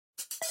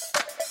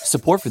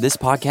Support for this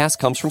podcast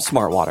comes from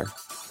Smartwater.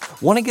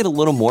 Want to get a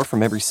little more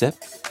from every sip?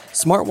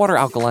 Smartwater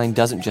Alkaline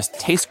doesn't just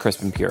taste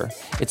crisp and pure,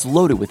 it's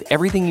loaded with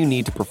everything you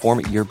need to perform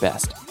at your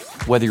best,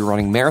 whether you're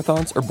running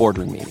marathons or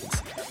boardroom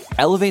meetings.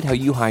 Elevate how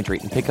you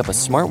hydrate and pick up a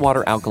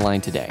Smartwater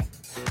Alkaline today.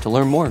 To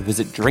learn more,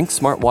 visit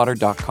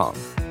drinksmartwater.com.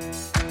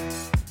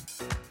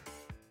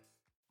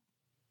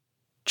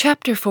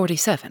 Chapter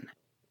 47.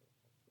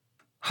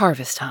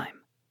 Harvest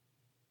Time.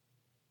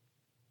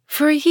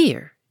 For a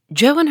year,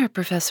 Jo and her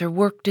professor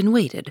worked and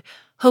waited,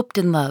 hoped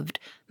and loved,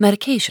 met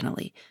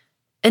occasionally,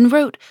 and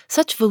wrote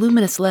such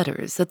voluminous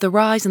letters that the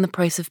rise in the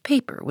price of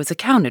paper was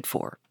accounted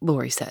for,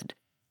 Laurie said.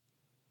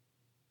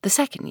 The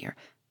second year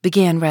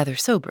began rather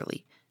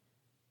soberly,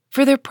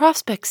 for their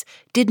prospects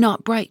did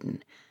not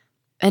brighten,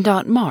 and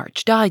Aunt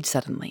March died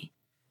suddenly.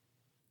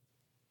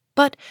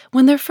 But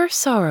when their first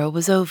sorrow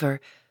was over,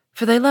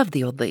 for they loved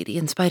the old lady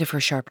in spite of her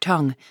sharp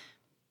tongue,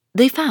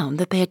 they found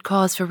that they had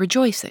cause for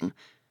rejoicing,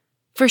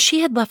 for she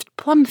had left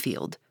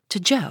Plumfield to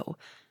Jo,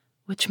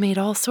 which made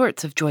all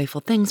sorts of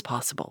joyful things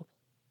possible.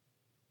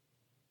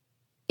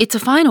 "It's a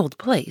fine old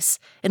place,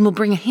 and will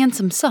bring a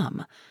handsome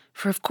sum,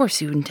 for of course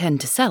you intend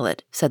to sell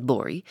it," said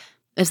Laurie,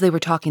 as they were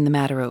talking the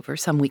matter over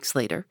some weeks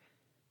later.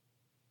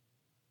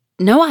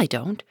 "No, I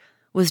don't,"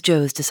 was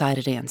Jo's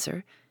decided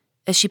answer,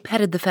 as she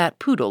petted the fat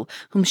poodle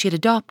whom she had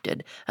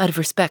adopted out of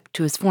respect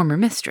to his former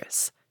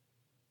mistress.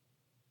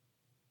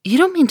 "You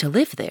don't mean to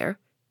live there?"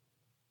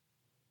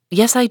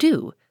 "Yes, I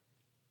do."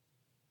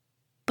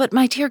 "But,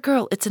 my dear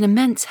girl, it's an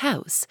immense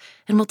house,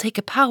 and will take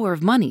a power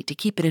of money to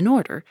keep it in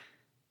order.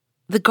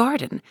 The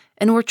garden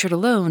and orchard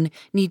alone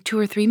need 2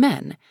 or 3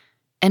 men,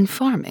 and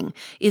farming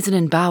isn't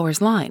in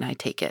Bower's line, I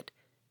take it."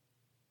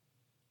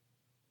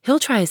 "He'll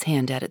try his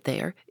hand at it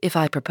there, if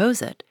I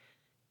propose it."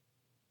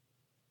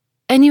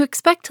 "And you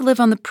expect to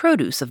live on the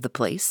produce of the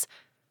place?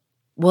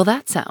 Well,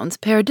 that sounds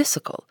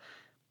paradisical,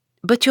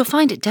 but you'll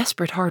find it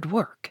desperate hard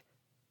work."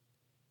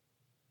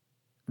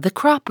 "The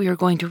crop we are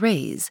going to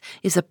raise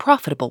is a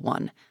profitable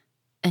one,"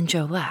 and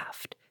Jo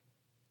laughed.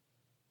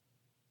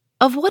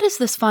 "Of what is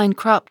this fine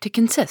crop to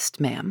consist,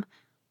 ma'am?"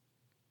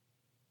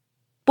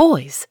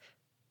 "Boys.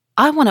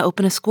 I want to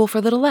open a school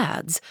for little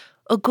lads,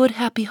 a good,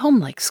 happy,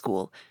 home-like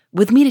school,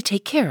 with me to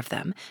take care of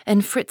them,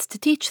 and Fritz to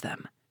teach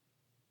them."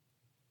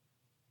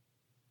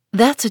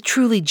 "That's a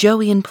truly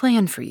Joian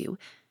plan for you.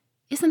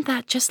 Isn't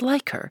that just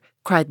like her?"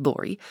 cried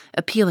Laurie,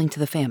 appealing to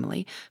the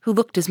family, who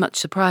looked as much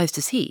surprised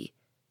as he.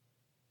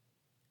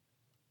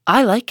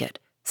 "I like it,"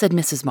 said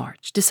Mrs.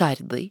 March,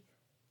 decidedly.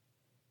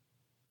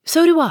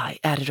 "So do I,"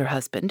 added her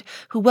husband,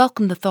 who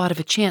welcomed the thought of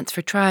a chance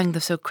for trying the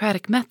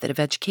Socratic method of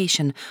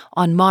education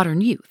on modern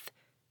youth.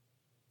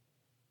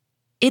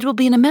 "It will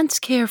be an immense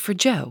care for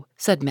Jo,"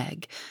 said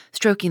Meg,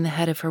 stroking the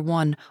head of her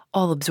one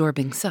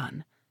all-absorbing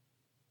son.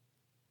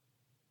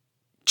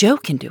 "Jo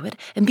can do it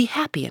and be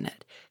happy in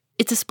it.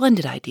 It's a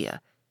splendid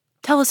idea.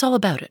 Tell us all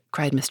about it,"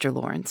 cried Mr.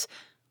 Lawrence,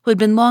 who had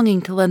been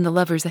longing to lend the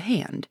lovers a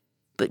hand,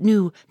 but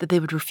knew that they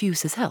would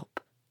refuse his help.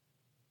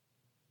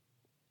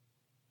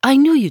 "I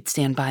knew you'd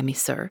stand by me,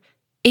 sir.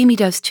 Amy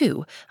does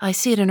too. I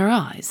see it in her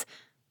eyes,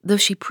 though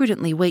she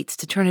prudently waits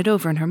to turn it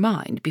over in her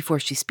mind before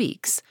she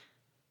speaks.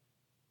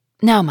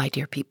 Now, my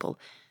dear people,"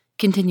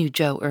 continued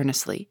Jo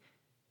earnestly,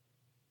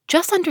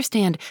 "just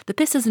understand that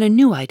this isn't a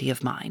new idea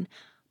of mine,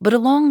 but a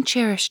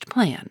long-cherished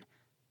plan.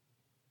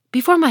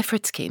 Before my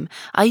Fritz came,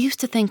 I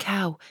used to think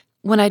how,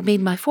 when I'd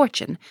made my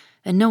fortune,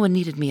 and no one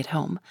needed me at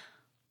home,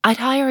 I'd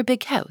hire a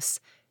big house,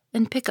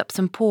 and pick up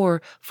some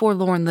poor,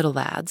 forlorn little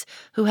lads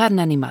who hadn't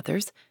any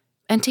mothers,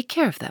 and take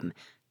care of them,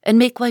 and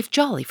make life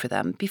jolly for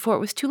them before it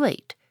was too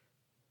late.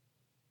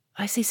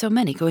 I see so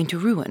many going to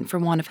ruin for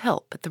want of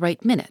help at the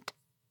right minute.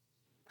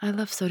 I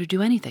love so to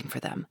do anything for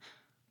them.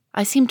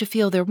 I seem to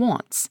feel their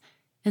wants,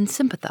 and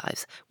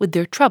sympathize with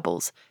their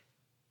troubles,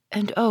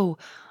 and oh,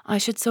 I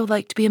should so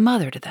like to be a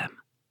mother to them."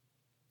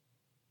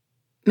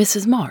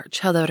 Mrs.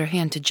 March held out her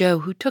hand to Jo,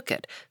 who took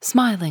it,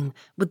 smiling,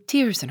 with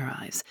tears in her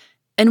eyes,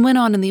 and went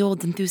on in the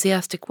old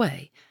enthusiastic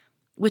way,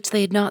 which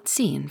they had not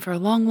seen for a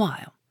long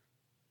while.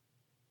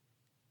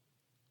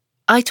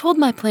 "I told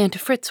my plan to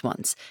Fritz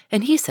once,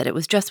 and he said it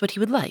was just what he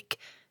would like,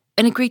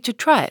 and agreed to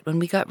try it when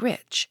we got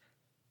rich.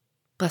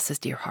 Bless his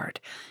dear heart,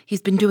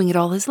 he's been doing it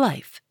all his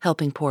life,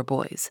 helping poor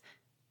boys.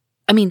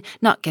 I mean,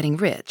 not getting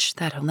rich,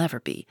 that he'll never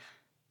be.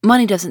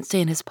 Money doesn't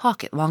stay in his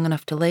pocket long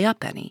enough to lay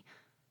up any.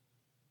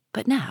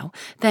 But now,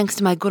 thanks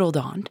to my good old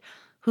aunt,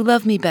 who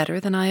loved me better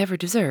than I ever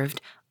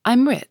deserved,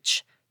 I'm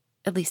rich.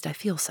 At least I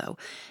feel so,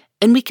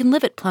 and we can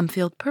live at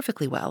Plumfield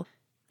perfectly well,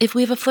 if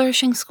we have a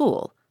flourishing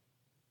school.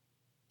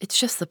 It's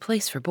just the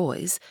place for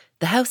boys.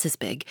 The house is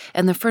big,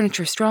 and the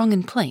furniture strong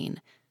and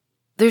plain.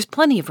 There's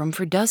plenty of room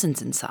for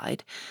dozens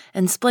inside,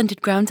 and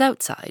splendid grounds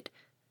outside.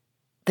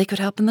 They could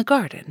help in the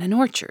garden and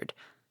orchard.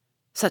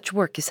 Such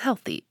work is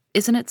healthy,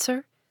 isn't it,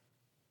 sir?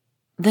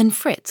 Then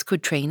Fritz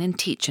could train and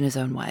teach in his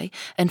own way,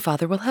 and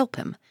father will help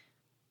him.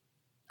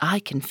 I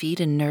can feed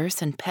and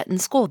nurse and pet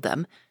and scold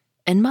them,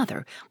 and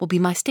Mother will be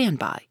my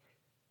standby.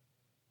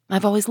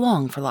 I've always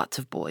longed for lots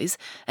of boys,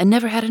 and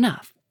never had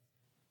enough.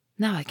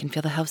 Now I can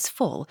feel the house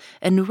full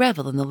and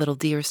revel in the little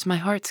dears to my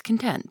heart's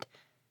content.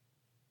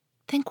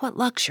 Think what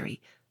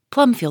luxury,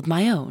 Plumfield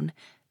my own,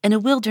 and a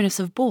wilderness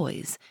of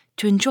boys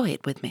to enjoy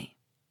it with me.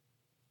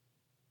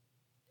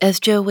 As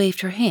Jo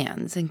waved her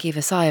hands and gave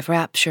a sigh of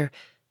rapture,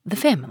 the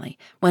family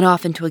went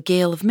off into a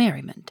gale of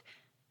merriment,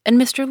 and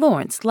Mr.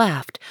 Lawrence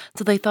laughed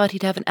till they thought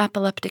he'd have an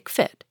epileptic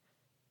fit.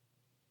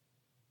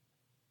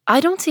 "I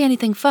don't see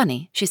anything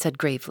funny," she said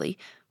gravely,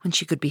 when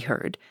she could be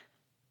heard.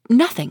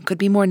 "Nothing could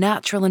be more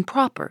natural and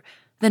proper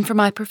than for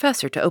my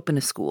professor to open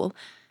a school,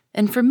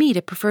 and for me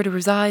to prefer to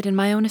reside in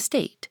my own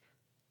estate."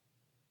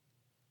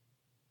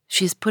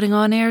 "She's putting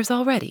on airs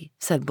already,"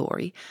 said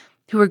Laurie,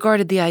 who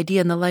regarded the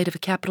idea in the light of a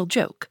capital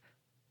joke.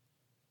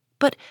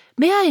 "But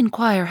may I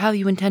inquire how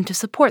you intend to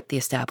support the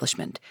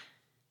establishment?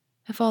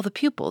 If all the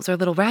pupils are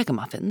little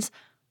ragamuffins,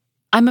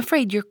 I'm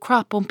afraid your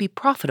crop won't be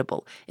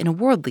profitable in a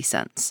worldly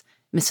sense,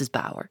 Mrs.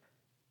 Bower."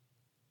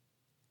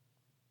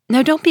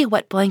 "Now don't be a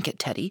wet blanket,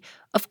 Teddy.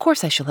 Of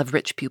course I shall have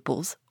rich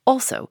pupils,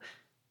 also.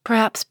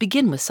 Perhaps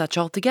begin with such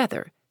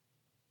altogether.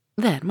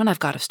 Then, when I've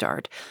got a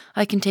start,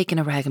 I can take in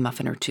a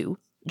ragamuffin or two,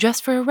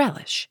 just for a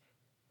relish.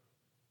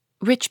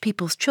 Rich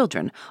people's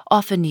children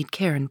often need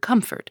care and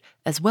comfort,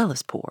 as well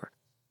as poor.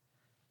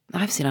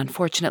 I've seen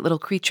unfortunate little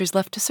creatures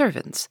left to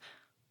servants,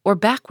 or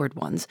backward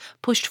ones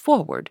pushed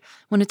forward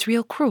when it's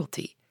real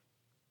cruelty.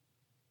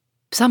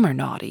 Some are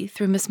naughty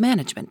through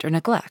mismanagement or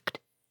neglect,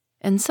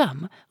 and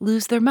some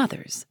lose their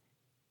mothers.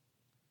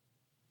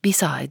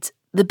 Besides,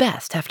 the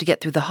best have to get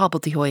through the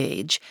hobbledehoy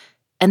age,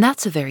 and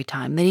that's the very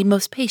time they need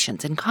most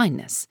patience and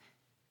kindness.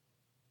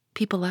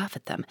 People laugh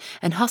at them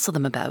and hustle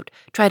them about,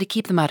 try to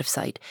keep them out of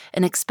sight,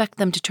 and expect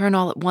them to turn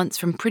all at once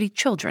from pretty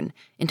children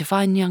into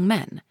fine young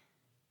men.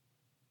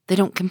 They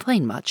don't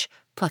complain much,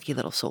 plucky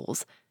little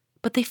souls,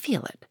 but they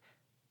feel it.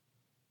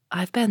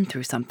 I've been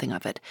through something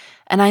of it,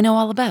 and I know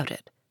all about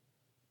it.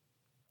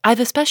 I've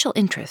a special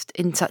interest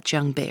in such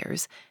young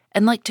bears,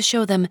 and like to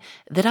show them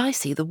that I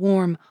see the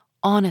warm,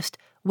 honest,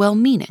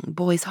 well-meaning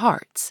boys'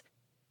 hearts,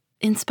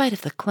 in spite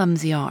of the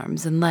clumsy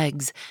arms and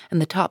legs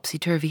and the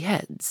topsy-turvy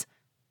heads.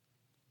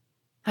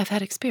 I've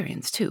had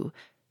experience, too,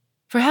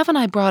 for haven't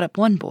I brought up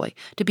one boy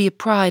to be a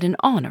pride and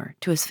honor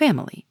to his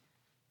family?"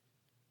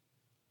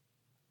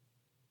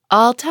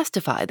 "I'll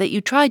testify that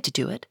you tried to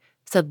do it,"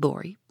 said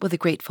Laurie with a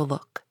grateful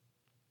look.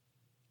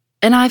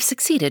 "And I've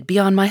succeeded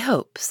beyond my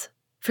hopes,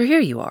 for here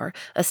you are,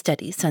 a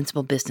steady,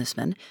 sensible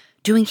businessman,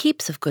 doing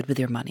heaps of good with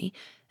your money,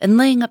 and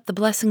laying up the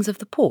blessings of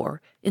the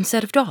poor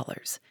instead of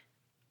dollars.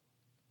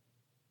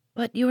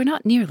 But you are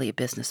not nearly a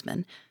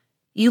businessman.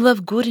 You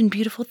love good and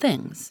beautiful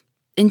things,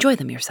 enjoy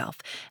them yourself,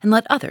 and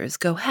let others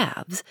go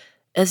halves,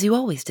 as you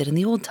always did in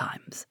the old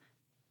times.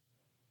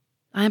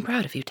 I am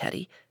proud of you,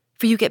 Teddy,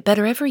 for you get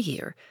better every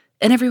year,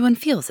 and everyone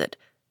feels it,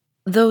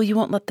 though you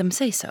won't let them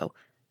say so.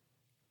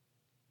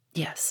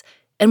 Yes,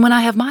 and when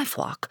I have my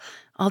flock,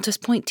 I'll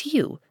just point to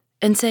you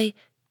and say,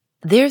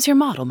 'There's your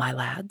model, my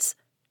lads.'"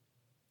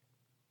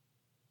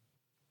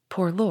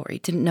 Poor Laurie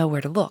didn't know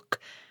where to look,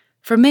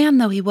 for man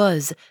though he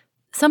was,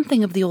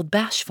 something of the old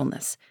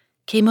bashfulness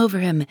came over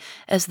him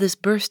as this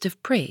burst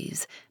of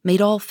praise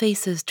made all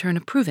faces turn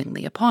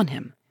approvingly upon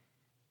him.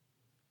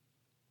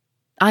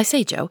 "I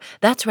say, Jo,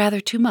 that's rather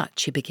too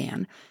much," he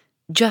began,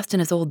 just in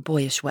his old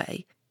boyish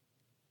way.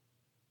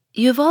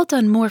 "You have all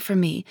done more for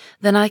me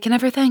than I can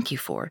ever thank you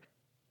for,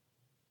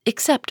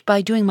 except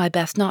by doing my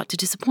best not to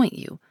disappoint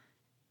you.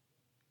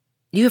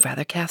 You have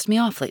rather cast me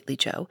off lately,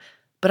 Jo,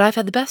 but I've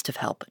had the best of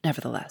help,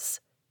 nevertheless.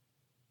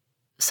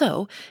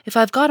 So, if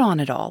I've got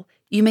on at all,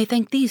 you may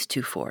thank these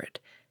two for it,"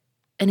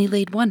 and he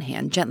laid one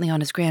hand gently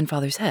on his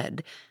grandfather's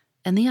head,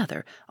 and the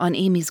other on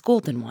Amy's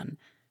golden one,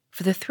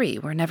 for the three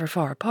were never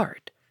far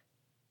apart.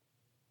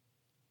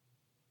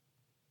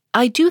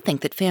 "I do think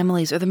that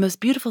families are the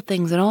most beautiful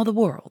things in all the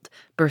world,"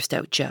 burst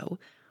out Jo,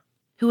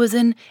 who was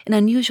in an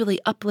unusually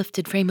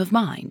uplifted frame of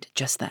mind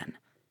just then.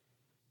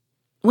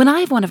 "When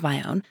I have one of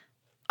my own,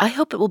 I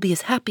hope it will be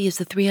as happy as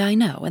the three I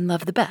know and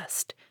love the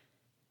best.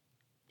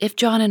 If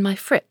John and my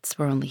Fritz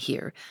were only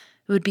here,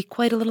 it would be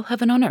quite a little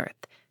heaven on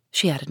earth,"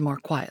 she added more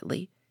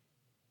quietly.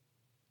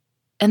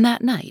 And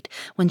that night,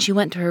 when she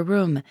went to her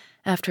room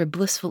after a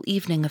blissful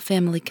evening of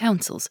family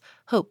councils,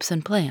 hopes,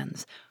 and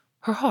plans,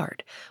 her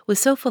heart was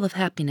so full of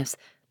happiness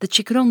that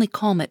she could only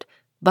calm it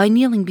by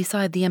kneeling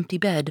beside the empty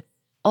bed,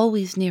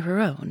 always near her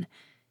own,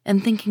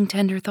 and thinking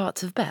tender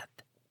thoughts of Beth.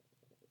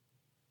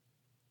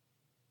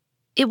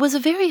 It was a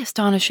very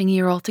astonishing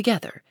year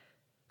altogether,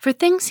 for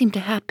things seemed to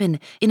happen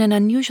in an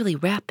unusually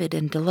rapid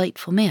and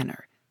delightful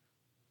manner.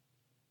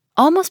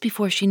 Almost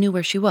before she knew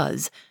where she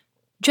was,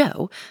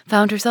 Jo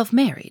found herself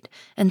married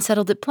and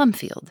settled at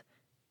Plumfield.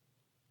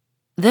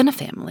 Then a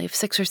family of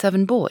 6 or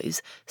 7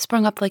 boys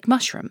sprung up like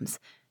mushrooms,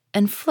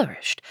 and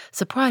flourished,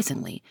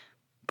 surprisingly,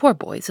 poor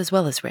boys as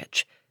well as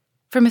rich,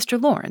 for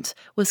Mr. Lawrence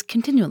was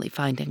continually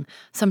finding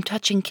some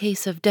touching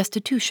case of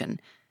destitution,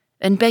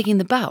 and begging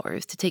the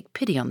Bowers to take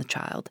pity on the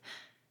child,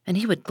 and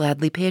he would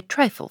gladly pay a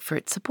trifle for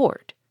its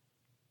support.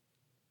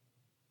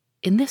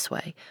 In this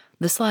way,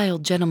 the sly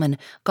old gentleman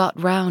got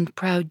round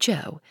proud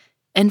Jo,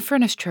 and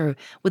furnished her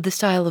with the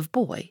style of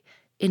boy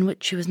in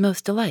which she was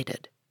most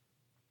delighted.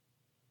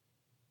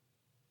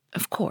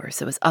 Of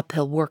course, it was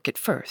uphill work at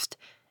first,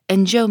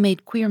 and Jo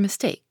made queer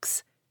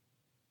mistakes.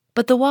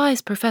 But the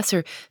wise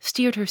professor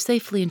steered her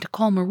safely into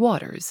calmer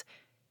waters,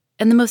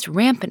 and the most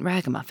rampant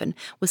ragamuffin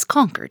was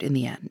conquered in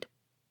the end.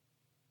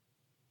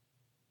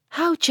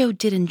 How Jo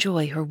did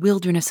enjoy her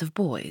wilderness of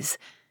boys,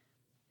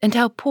 and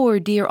how poor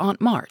dear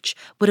Aunt March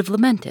would have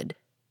lamented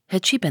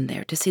had she been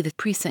there to see the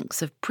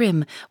precincts of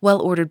prim,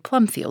 well-ordered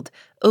Plumfield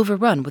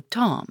overrun with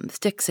Toms,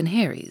 Dicks, and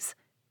Harrys.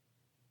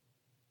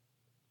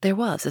 There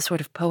was a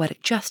sort of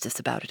poetic justice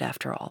about it,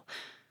 after all,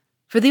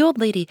 for the old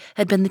lady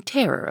had been the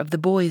terror of the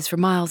boys for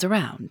miles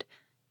around,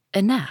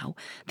 and now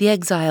the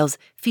exiles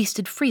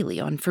feasted freely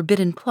on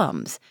forbidden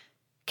plums,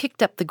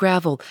 kicked up the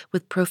gravel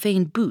with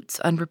profane boots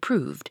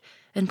unreproved,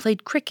 and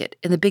played cricket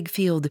in the big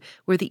field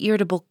where the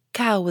irritable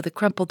cow with a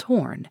crumpled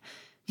horn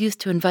used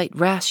to invite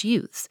rash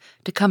youths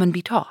to come and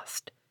be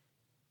tossed.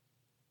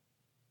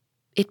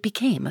 It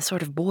became a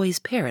sort of boys'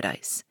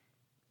 paradise,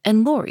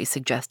 and Laurie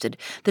suggested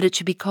that it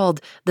should be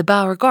called the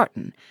Bower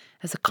Garten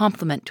as a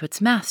compliment to its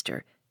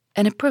master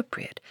and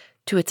appropriate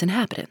to its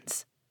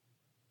inhabitants.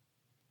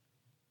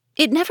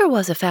 It never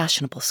was a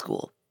fashionable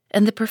school,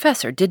 and the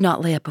professor did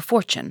not lay up a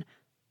fortune,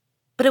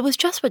 but it was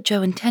just what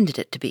Jo intended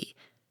it to be,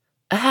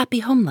 a happy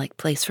home-like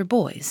place for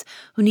boys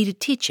who needed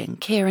teaching,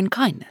 care, and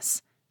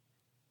kindness.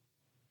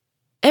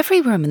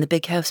 Every room in the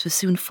big house was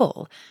soon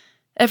full.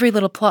 Every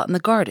little plot in the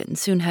garden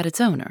soon had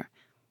its owner.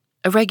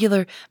 A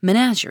regular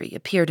menagerie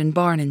appeared in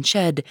barn and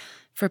shed,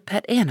 for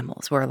pet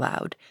animals were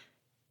allowed.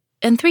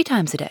 And 3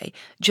 times a day,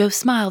 Jo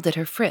smiled at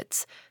her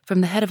Fritz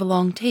from the head of a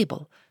long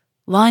table,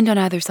 lined on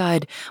either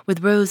side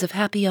with rows of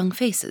happy young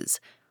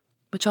faces,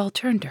 which all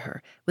turned to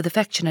her with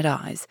affectionate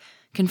eyes,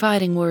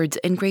 confiding words,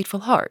 and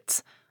grateful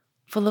hearts,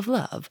 full of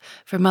love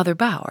for Mother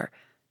Bower.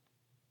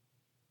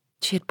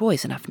 She had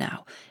boys enough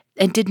now,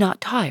 and did not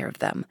tire of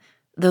them,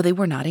 though they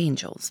were not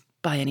angels,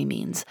 by any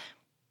means,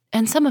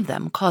 and some of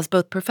them caused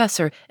both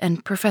Professor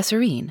and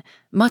Professorine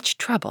much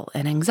trouble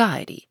and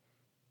anxiety.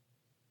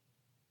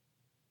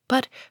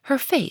 But her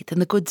faith in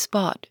the good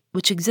spot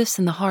which exists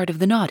in the heart of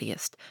the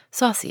naughtiest,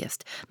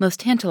 sauciest,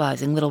 most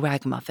tantalizing little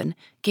ragamuffin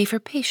gave her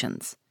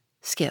patience,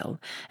 skill,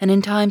 and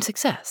in time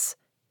success.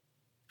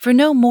 For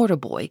no mortal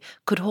boy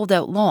could hold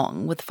out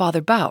long with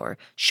Father Bower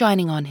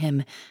shining on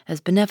him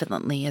as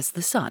benevolently as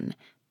the sun,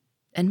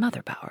 and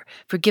Mother Bower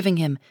forgiving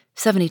him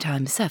 70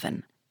 times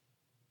 7.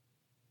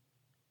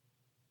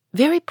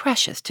 Very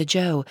precious to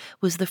Jo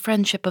was the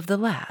friendship of the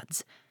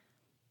lads,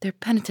 their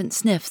penitent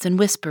sniffs and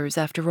whispers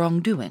after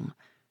wrongdoing,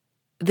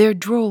 their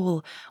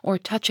droll or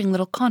touching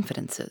little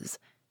confidences,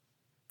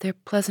 their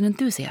pleasant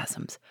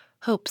enthusiasms,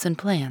 hopes, and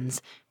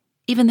plans,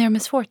 even their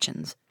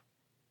misfortunes,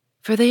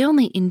 for they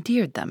only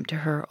endeared them to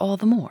her all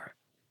the more.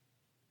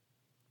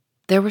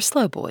 There were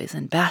slow boys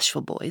and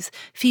bashful boys,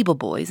 feeble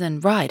boys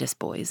and riotous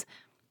boys,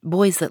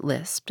 boys that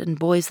lisped and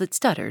boys that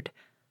stuttered,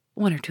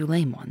 1 or 2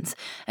 lame ones,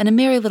 and a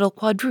merry little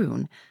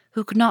quadroon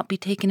who could not be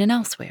taken in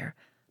elsewhere,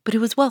 but who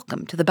was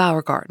welcome to the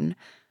Bower Garden,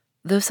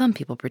 though some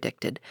people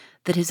predicted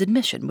that his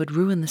admission would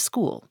ruin the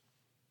school.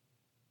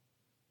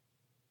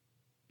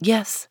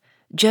 Yes,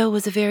 Jo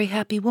was a very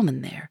happy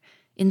woman there,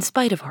 in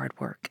spite of hard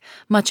work,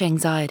 much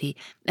anxiety,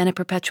 and a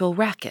perpetual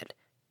racket.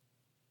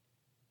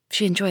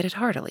 She enjoyed it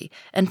heartily,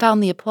 and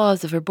found the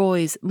applause of her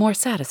boys more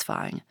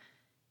satisfying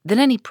than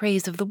any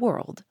praise of the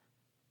world.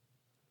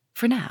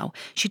 For now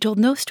she told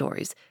no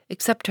stories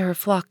except to her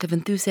flock of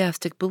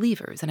enthusiastic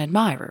believers and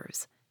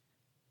admirers.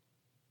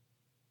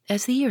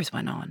 As the years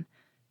went on,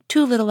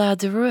 2 little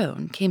lads of her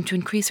own came to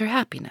increase her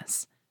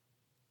happiness.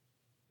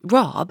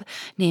 Rob,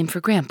 named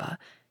for Grandpa,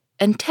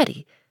 and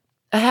Teddy,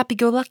 a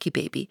happy-go-lucky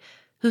baby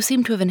who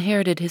seemed to have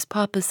inherited his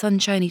papa's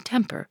sunshiny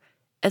temper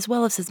as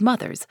well as his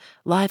mother's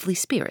lively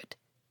spirit.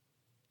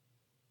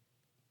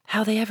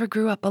 How they ever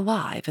grew up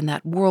alive in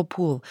that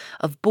whirlpool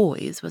of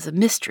boys was a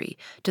mystery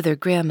to their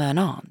grandma and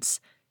aunts,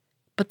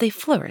 but they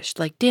flourished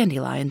like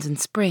dandelions in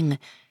spring,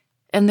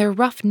 and their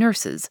rough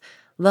nurses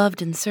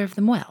loved and served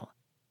them well.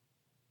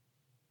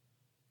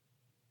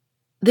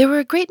 There were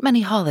a great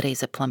many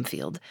holidays at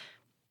Plumfield,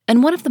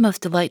 and one of the most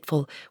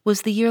delightful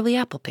was the yearly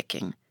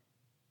apple-picking.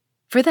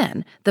 For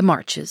then the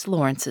Marches,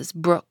 Lawrences,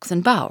 Brooks,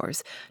 and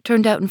Bowers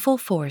turned out in full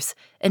force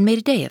and made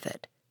a day of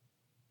it.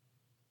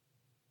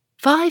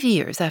 5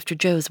 years after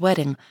Jo's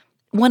wedding,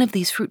 one of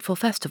these fruitful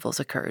festivals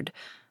occurred,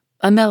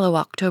 a mellow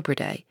October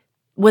day,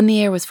 when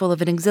the air was full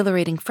of an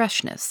exhilarating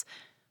freshness,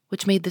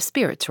 which made the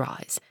spirits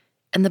rise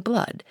and the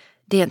blood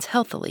dance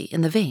healthily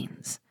in the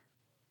veins.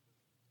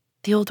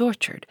 The old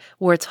orchard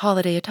wore its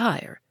holiday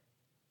attire.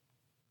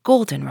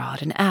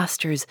 Goldenrod and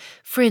asters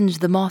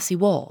fringed the mossy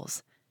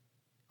walls.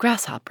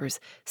 Grasshoppers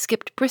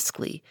skipped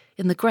briskly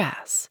in the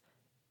grass,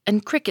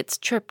 and crickets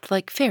chirped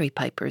like fairy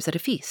pipers at a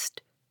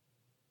feast.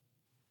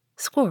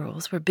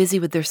 Squirrels were busy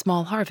with their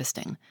small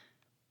harvesting.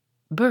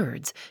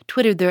 Birds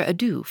twittered their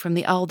adieu from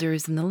the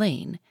alders in the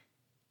lane,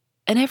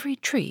 and every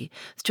tree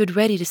stood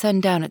ready to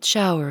send down its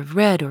shower of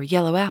red or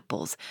yellow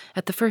apples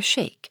at the first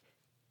shake.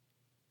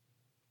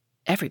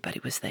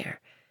 Everybody was there.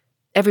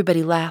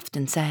 Everybody laughed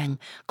and sang,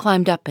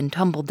 climbed up and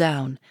tumbled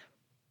down.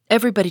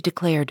 Everybody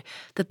declared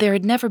that there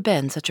had never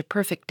been such a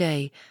perfect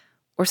day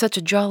or such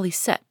a jolly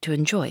set to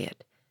enjoy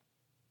it.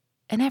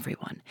 And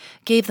everyone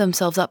gave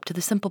themselves up to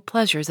the simple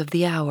pleasures of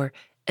the hour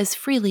as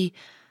freely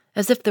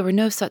as if there were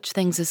no such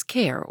things as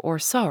care or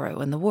sorrow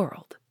in the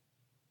world.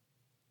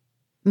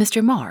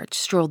 Mr. March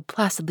strolled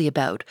placidly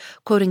about,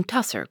 quoting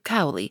Tusser,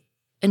 Cowley,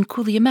 and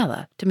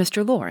Culiamella to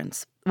Mr.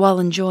 Lawrence, while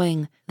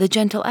enjoying the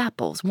Gentle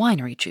Apple's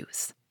winery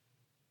juice.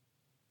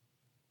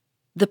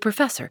 The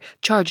professor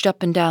charged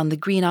up and down the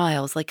green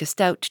aisles like a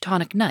stout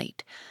Teutonic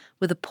knight,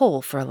 with a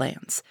pole for a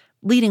lance,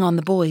 leading on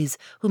the boys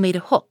who made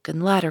a hook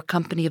and ladder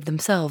company of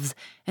themselves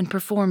and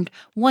performed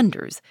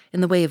wonders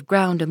in the way of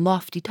ground and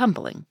lofty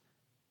tumbling.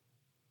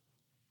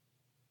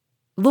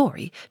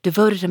 Laurie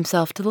devoted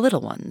himself to the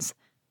little ones,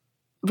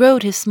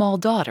 rode his small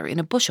daughter in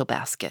a bushel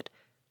basket,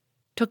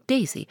 took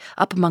Daisy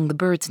up among the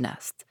birds'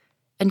 nests,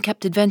 and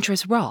kept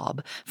adventurous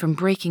Rob from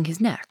breaking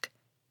his neck.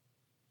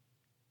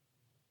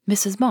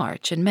 Mrs.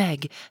 March and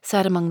Meg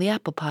sat among the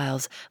apple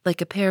piles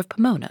like a pair of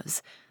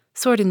Pomonas,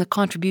 sorting the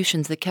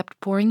contributions that kept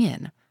pouring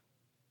in,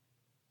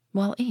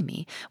 while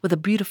Amy, with a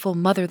beautiful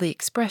motherly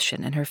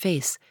expression in her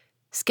face,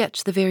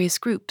 sketched the various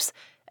groups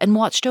and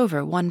watched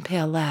over one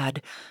pale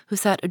lad who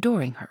sat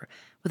adoring her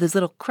with his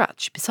little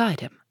crutch beside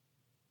him.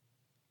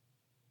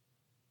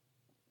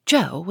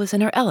 Jo was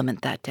in her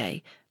element that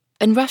day,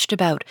 and rushed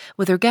about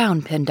with her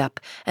gown pinned up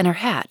and her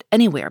hat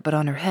anywhere but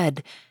on her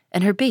head,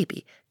 and her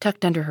baby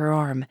tucked under her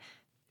arm,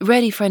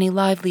 ready for any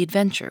lively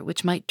adventure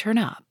which might turn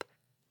up.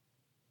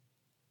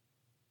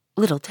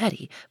 Little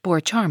Teddy bore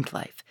a charmed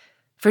life,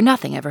 for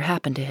nothing ever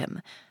happened to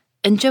him,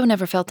 and Jo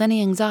never felt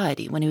any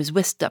anxiety when he was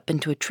whisked up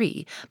into a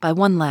tree by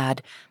one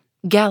lad,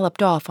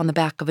 galloped off on the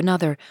back of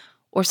another,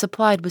 or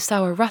supplied with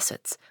sour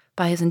russets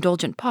by his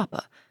indulgent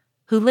papa,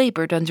 who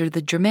labored under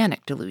the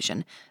Germanic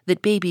delusion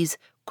that babies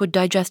could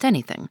digest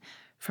anything,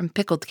 from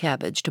pickled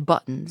cabbage to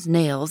buttons,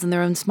 nails, and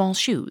their own small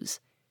shoes.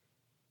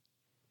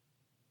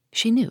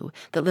 She knew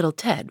that little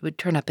Ted would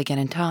turn up again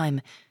in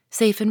time,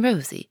 safe and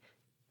rosy,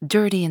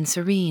 dirty and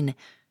serene,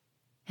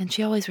 and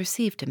she always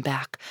received him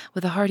back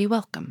with a hearty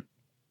welcome,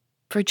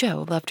 for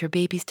Jo loved her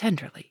babies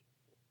tenderly.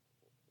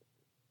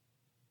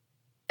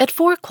 At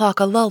 4 o'clock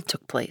a lull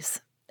took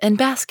place, and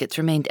baskets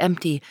remained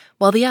empty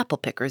while the apple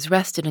pickers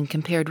rested and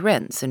compared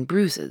rents and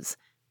bruises.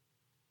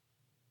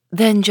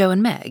 Then Jo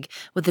and Meg,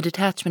 with the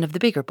detachment of the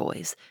bigger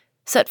boys,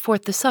 set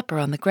forth the supper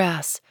on the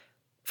grass,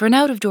 for an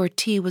out-of-door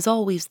tea was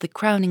always the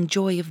crowning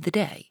joy of the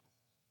day.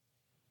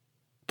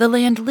 The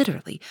land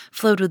literally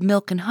flowed with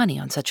milk and honey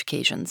on such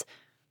occasions,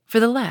 for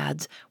the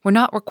lads were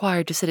not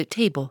required to sit at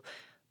table,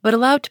 but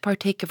allowed to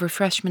partake of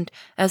refreshment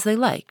as they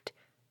liked,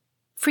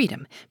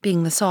 freedom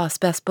being the sauce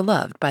best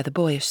beloved by the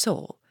boyish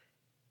soul.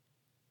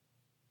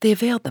 They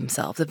availed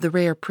themselves of the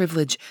rare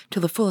privilege to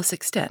the fullest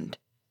extent,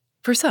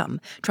 for some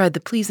tried the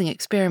pleasing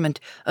experiment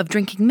of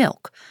drinking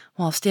milk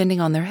while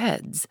standing on their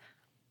heads.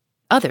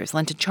 Others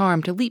lent a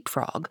charm to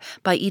leapfrog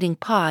by eating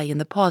pie in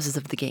the pauses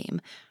of the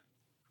game.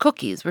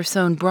 Cookies were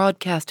sown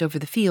broadcast over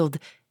the field,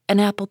 and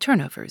apple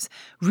turnovers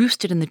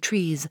roosted in the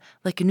trees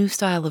like a new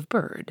style of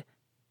bird.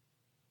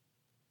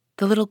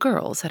 The little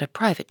girls had a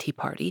private tea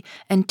party,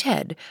 and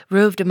Ted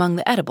roved among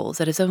the edibles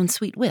at his own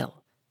sweet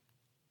will.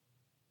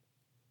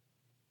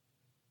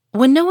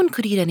 When no one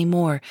could eat any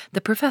more,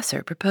 the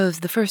professor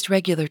proposed the first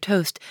regular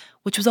toast,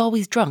 which was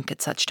always drunk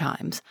at such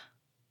times.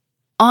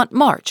 "Aunt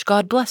March,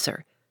 God bless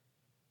her,"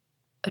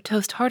 a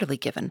toast heartily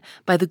given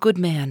by the good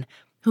man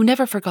who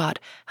never forgot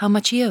how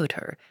much he owed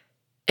her,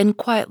 and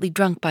quietly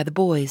drunk by the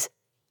boys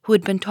who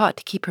had been taught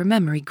to keep her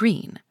memory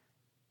green.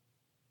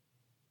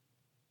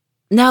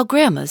 "Now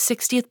Grandma's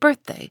 60th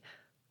birthday.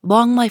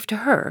 Long life to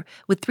her,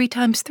 with 3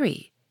 times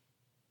 3.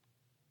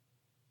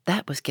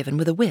 That was given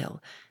with a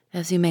will,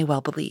 as you may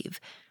well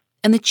believe,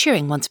 and the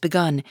cheering once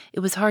begun,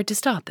 it was hard to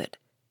stop it.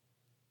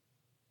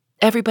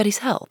 Everybody's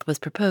health was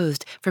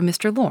proposed from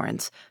Mr.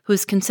 Lawrence, who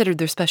is considered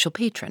their special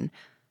patron,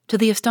 to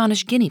the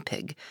astonished guinea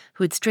pig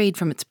who had strayed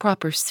from its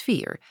proper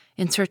sphere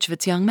in search of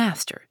its young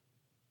master.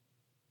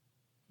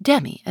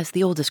 Demi, as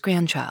the oldest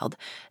grandchild,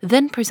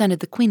 then presented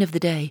the queen of the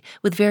day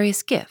with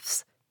various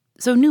gifts,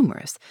 so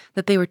numerous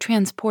that they were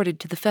transported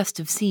to the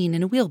festive scene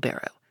in a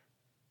wheelbarrow.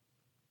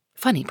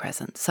 Funny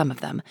presents, some of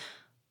them,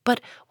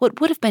 but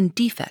what would have been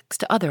defects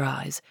to other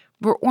eyes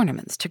were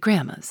ornaments to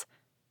Grandma's,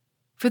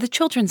 for the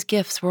children's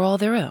gifts were all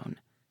their own.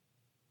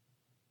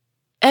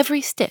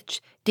 Every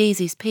stitch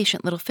Daisy's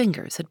patient little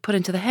fingers had put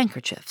into the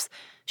handkerchiefs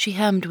she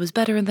hemmed was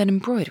better than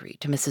embroidery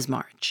to Mrs.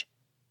 March.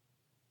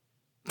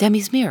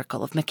 Demi's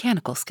miracle of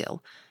mechanical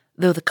skill,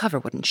 though the cover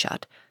wouldn't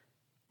shut,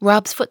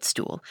 Rob's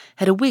footstool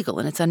had a wiggle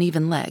in its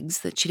uneven legs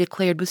that she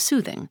declared was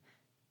soothing,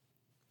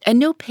 and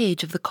no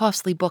page of the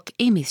costly book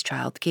Amy's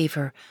child gave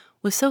her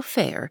was so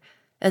fair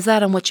as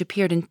that on which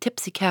appeared in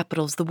tipsy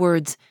capitals the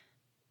words,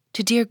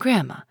 "To dear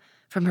Grandma,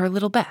 from her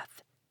little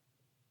Beth."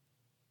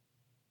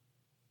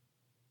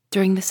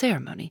 During the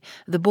ceremony,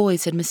 the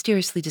boys had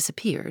mysteriously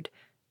disappeared,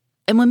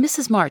 and when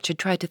Mrs. March had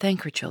tried to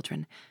thank her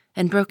children,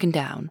 and broken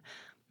down,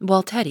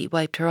 while Teddy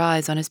wiped her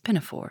eyes on his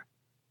pinafore.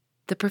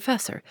 The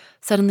professor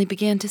suddenly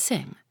began to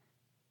sing.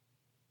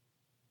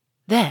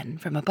 Then,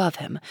 from above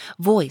him,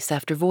 voice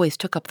after voice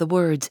took up the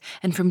words,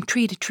 and from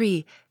tree to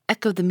tree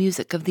echoed the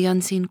music of the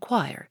unseen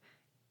choir,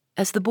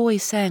 as the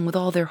boys sang with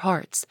all their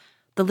hearts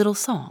the little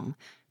song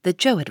that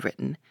Joe had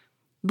written.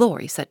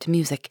 Laurie set to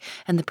music,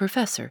 and the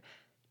professor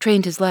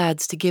trained his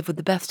lads to give with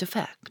the best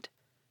effect.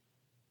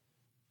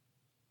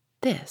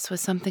 This was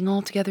something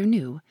altogether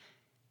new,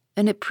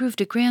 and it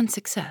proved a grand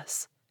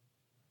success.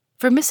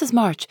 For Mrs.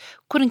 March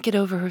couldn't get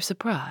over her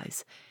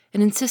surprise,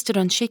 and insisted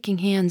on shaking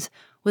hands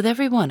with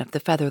every one of the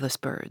featherless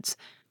birds,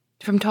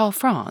 from tall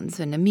Franz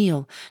and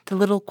Emile to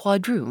little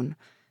Quadroon,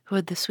 who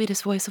had the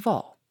sweetest voice of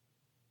all.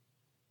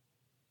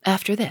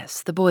 After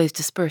this, the boys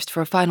dispersed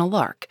for a final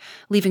lark,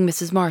 leaving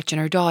Mrs. March and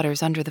her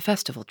daughters under the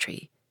festival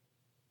tree.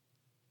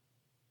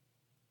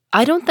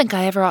 I don't think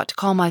I ever ought to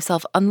call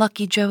myself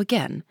Unlucky Joe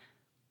again,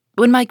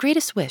 when my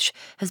greatest wish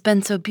has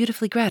been so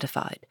beautifully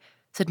gratified,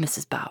 said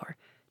Mrs. Bauer,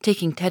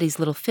 taking Teddy's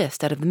little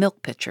fist out of the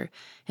milk pitcher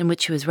in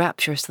which he was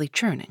rapturously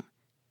churning.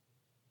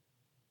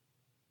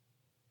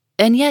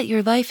 And yet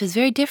your life is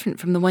very different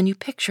from the one you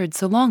pictured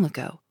so long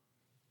ago.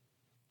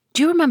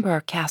 Do you remember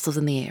our castles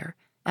in the air?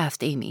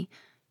 Asked Amy,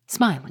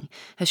 smiling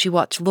as she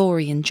watched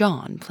Laurie and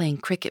John playing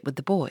cricket with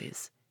the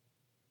boys.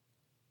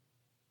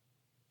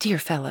 Dear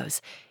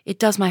fellows, it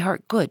does my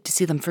heart good to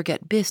see them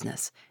forget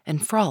business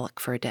and frolic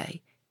for a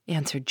day,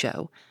 answered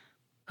Joe,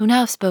 who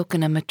now spoke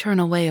in a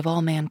maternal way of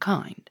all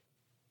mankind.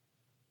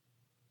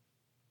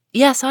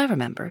 Yes, I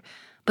remember,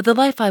 but the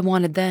life I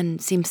wanted then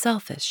seems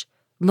selfish,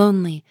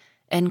 lonely,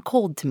 and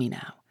cold to me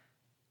now.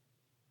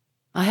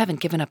 I haven't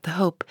given up the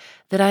hope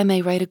that I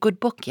may write a good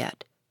book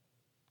yet.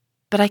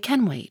 But I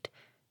can wait,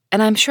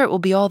 and I'm sure it will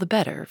be all the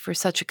better for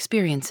such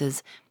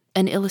experiences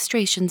and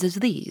illustrations as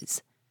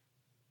these.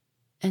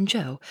 And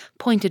Joe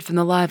pointed from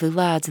the lively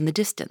lads in the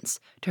distance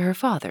to her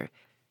father,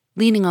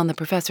 leaning on the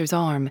professor's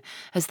arm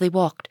as they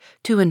walked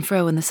to and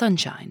fro in the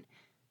sunshine,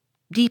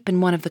 deep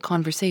in one of the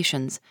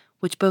conversations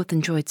which both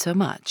enjoyed so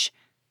much,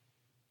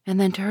 and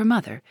then to her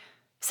mother,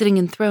 sitting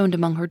enthroned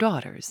among her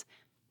daughters,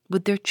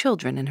 with their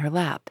children in her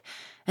lap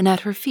and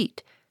at her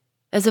feet,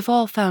 as if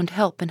all found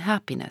help and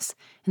happiness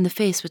in the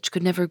face which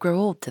could never grow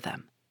old to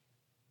them.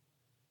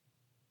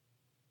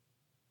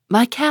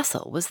 My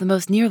castle was the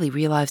most nearly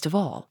realized of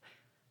all.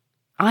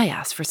 I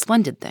asked for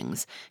splendid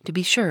things, to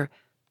be sure,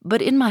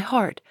 but in my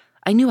heart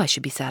I knew I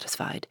should be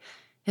satisfied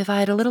if I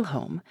had a little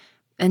home,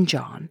 and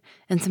John,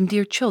 and some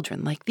dear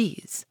children like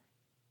these.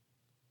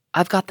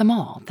 I've got them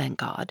all, thank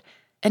God,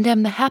 and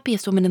am the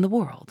happiest woman in the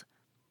world.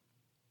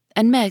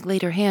 And Meg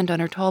laid her hand on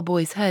her tall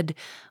boy's head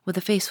with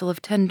a face full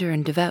of tender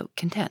and devout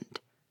content.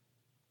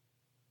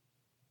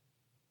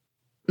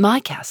 My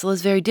castle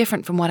is very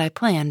different from what I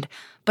planned,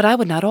 but I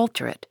would not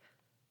alter it,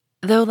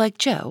 though, like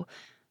Joe,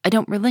 I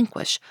don't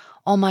relinquish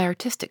all my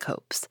artistic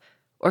hopes,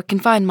 or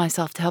confine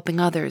myself to helping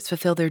others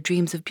fulfill their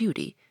dreams of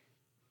beauty.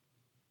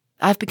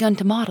 I've begun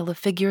to model a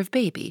figure of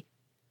baby,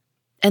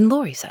 and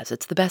Laurie says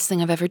it's the best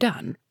thing I've ever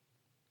done.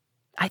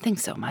 I think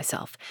so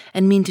myself,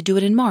 and mean to do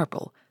it in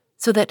marble,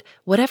 so that,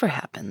 whatever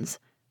happens,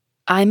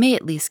 I may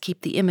at least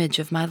keep the image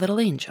of my little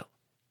angel.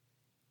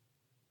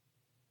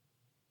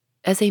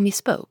 As Amy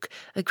spoke,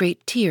 a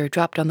great tear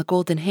dropped on the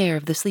golden hair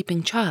of the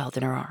sleeping child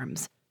in her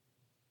arms.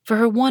 For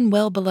her one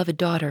well-beloved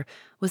daughter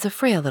was a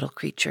frail little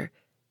creature,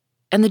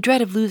 and the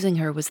dread of losing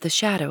her was the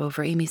shadow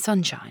over Amy's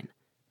sunshine.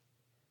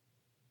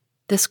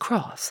 This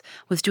cross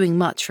was doing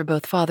much for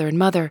both father and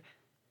mother,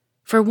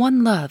 for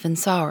one love and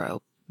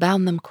sorrow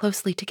bound them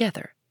closely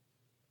together.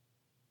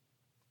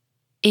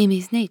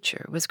 Amy's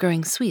nature was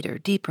growing sweeter,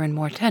 deeper, and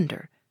more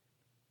tender.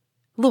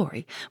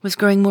 Laurie was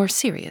growing more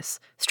serious,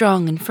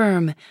 strong, and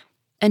firm,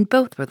 and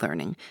both were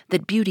learning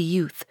that beauty,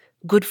 youth,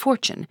 good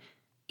fortune,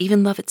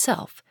 even love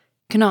itself,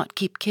 cannot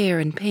keep care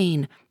and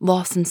pain,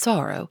 loss and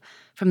sorrow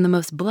from the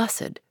most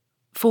blessed,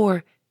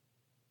 for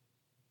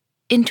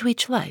into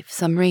each life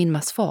some rain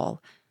must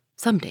fall,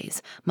 some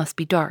days must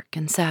be dark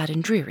and sad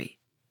and dreary.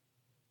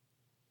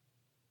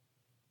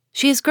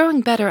 She is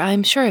growing better, I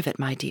am sure of it,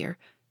 my dear.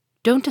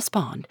 Don't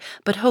despond,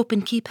 but hope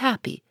and keep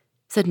happy,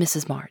 said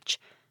Mrs. March,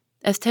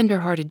 as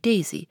tender-hearted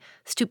Daisy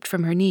stooped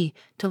from her knee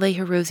to lay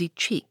her rosy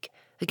cheek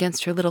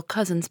against her little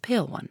cousin's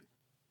pale one.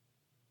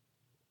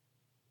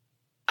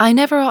 I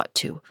never ought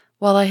to,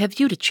 while I have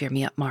you to cheer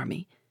me up,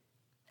 Marmee,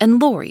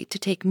 and Laurie to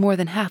take more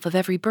than half of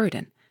every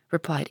burden,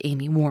 replied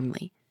Amy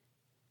warmly.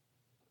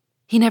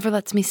 He never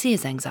lets me see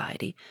his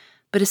anxiety,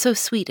 but is so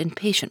sweet and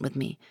patient with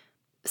me,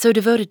 so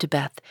devoted to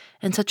Beth,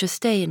 and such a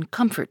stay and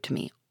comfort to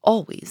me,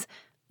 always,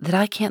 that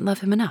I can't love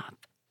him enough.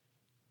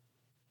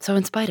 So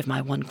in spite of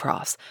my one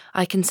cross,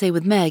 I can say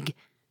with Meg,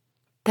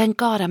 thank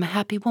God I'm a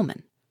happy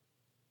woman.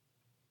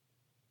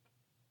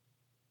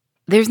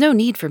 There's no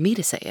need for me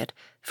to say it,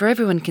 for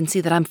everyone can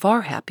see that I'm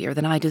far happier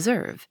than I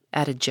deserve,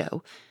 added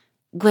Jo,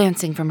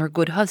 glancing from her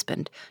good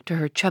husband to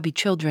her chubby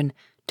children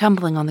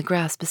tumbling on the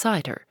grass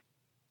beside her.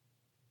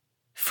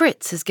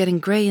 Fritz is getting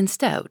gray and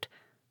stout.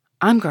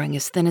 I'm growing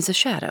as thin as a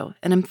shadow,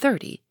 and am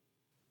 30.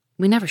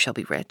 We never shall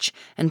be rich,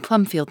 and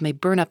Plumfield may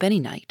burn up any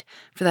night,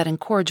 for that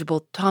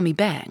incorrigible Tommy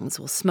Bangs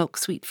will smoke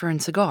sweet fern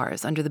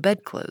cigars under the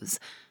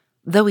bedclothes,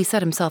 though he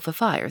set himself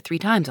afire 3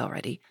 times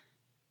already.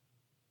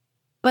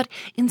 But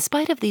in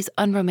spite of these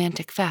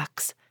unromantic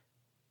facts,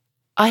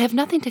 I have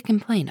nothing to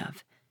complain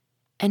of,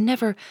 and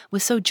never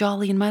was so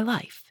jolly in my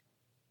life.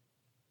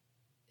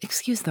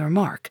 Excuse the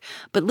remark,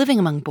 but living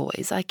among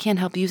boys, I can't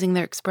help using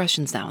their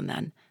expressions now and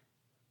then.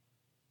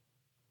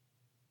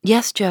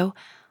 Yes, Joe,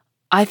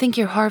 I think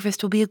your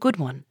harvest will be a good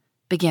one,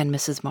 began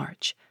Mrs.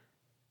 March,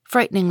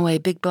 frightening away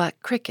Big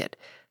Black Cricket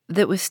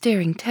that was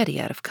staring Teddy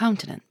out of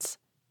countenance.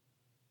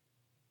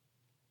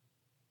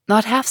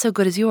 Not half so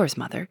good as yours,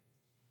 Mother.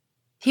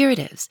 Here it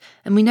is,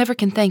 and we never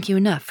can thank you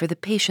enough for the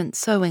patient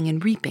sowing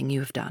and reaping you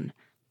have done,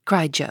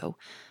 cried Joe,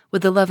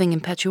 with a loving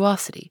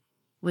impetuosity,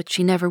 which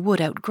she never would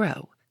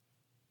outgrow.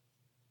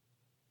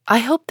 I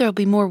hope there'll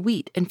be more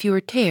wheat and fewer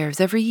tares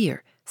every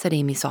year, said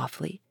Amy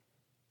softly.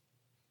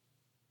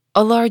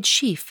 A large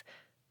sheaf,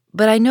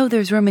 but I know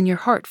there's room in your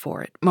heart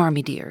for it,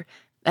 Marmee dear,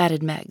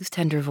 added Meg's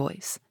tender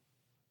voice.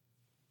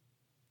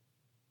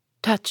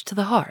 Touched to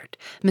the heart,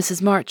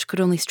 Mrs. March could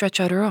only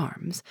stretch out her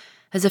arms,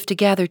 as if to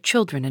gather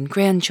children and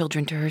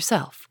grandchildren to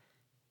herself,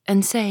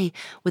 and say,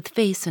 with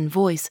face and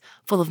voice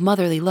full of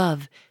motherly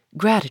love,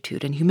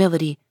 gratitude, and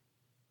humility,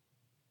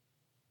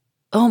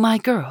 "Oh, my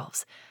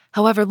girls,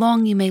 however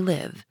long you may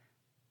live,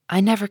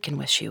 I never can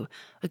wish you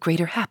a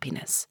greater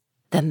happiness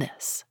than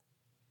this."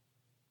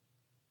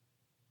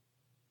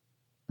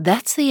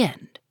 That's the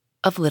end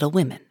of Little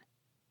Women.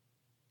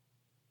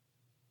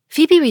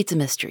 Phoebe Reads a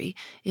Mystery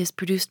is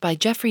produced by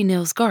Jeffrey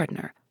Nils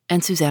Gardner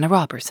and Susanna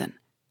Robertson.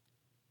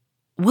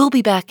 We'll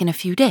be back in a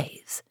few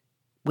days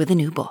with a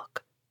new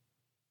book.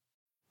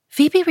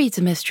 Phoebe Reads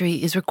a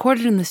Mystery is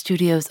recorded in the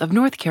studios of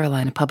North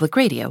Carolina Public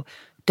Radio,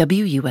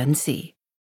 WUNC.